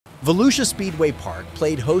Volusia Speedway Park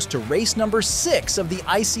played host to race number 6 of the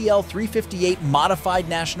ICL 358 Modified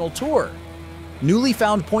National Tour. Newly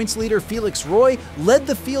found points leader Felix Roy led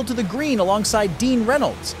the field to the green alongside Dean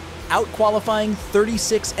Reynolds, out-qualifying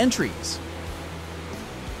 36 entries.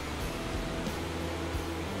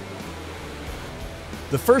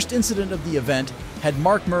 The first incident of the event had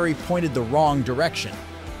Mark Murray pointed the wrong direction,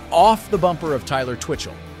 off the bumper of Tyler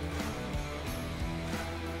Twitchell.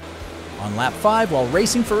 On lap 5, while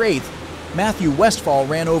racing for 8th, Matthew Westphal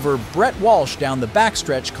ran over Brett Walsh down the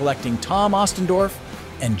backstretch, collecting Tom Ostendorf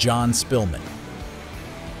and John Spillman.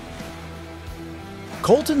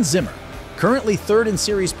 Colton Zimmer, currently 3rd in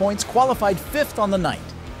series points, qualified 5th on the night.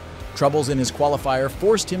 Troubles in his qualifier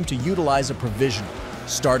forced him to utilize a provisional,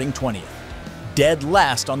 starting 20th, dead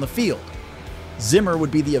last on the field. Zimmer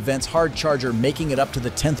would be the event's hard charger, making it up to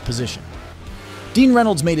the 10th position. Dean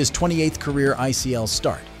Reynolds made his 28th career ICL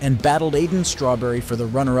start and battled Aidan Strawberry for the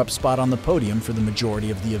runner-up spot on the podium for the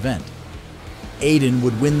majority of the event. Aidan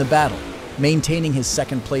would win the battle, maintaining his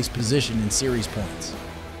 2nd place position in series points.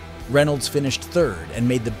 Reynolds finished 3rd and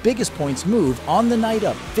made the biggest points move on the night,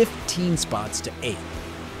 up 15 spots to 8th.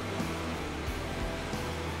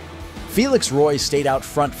 Felix Roy stayed out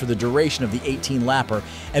front for the duration of the 18-lapper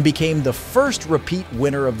and became the first repeat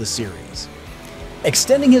winner of the series,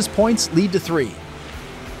 extending his points lead to 3.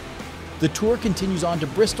 The tour continues on to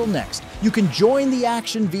Bristol next. You can join the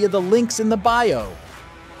action via the links in the bio.